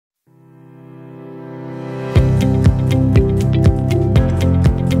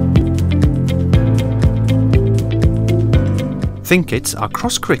ThinkIts are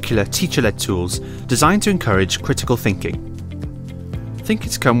cross-curricular teacher-led tools designed to encourage critical thinking.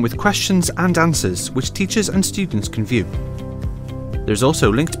 ThinkIts come with questions and answers which teachers and students can view. There's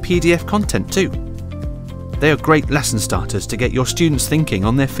also linked PDF content too. They are great lesson starters to get your students thinking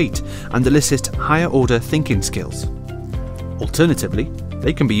on their feet and elicit higher order thinking skills. Alternatively,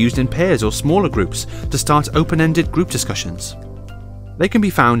 they can be used in pairs or smaller groups to start open-ended group discussions. They can be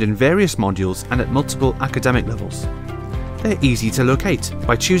found in various modules and at multiple academic levels. They're easy to locate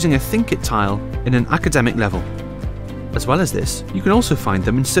by choosing a ThinkIt tile in an academic level. As well as this, you can also find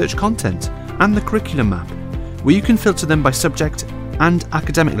them in Search Content and the Curriculum Map, where you can filter them by subject and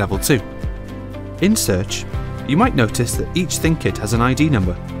academic level too. In Search, you might notice that each ThinkIt has an ID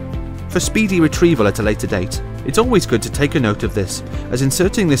number. For speedy retrieval at a later date, it's always good to take a note of this, as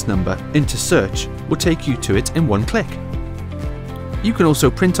inserting this number into Search will take you to it in one click. You can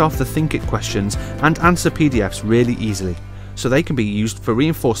also print off the ThinkIt questions and answer PDFs really easily, so they can be used for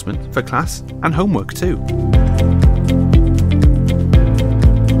reinforcement for class and homework too.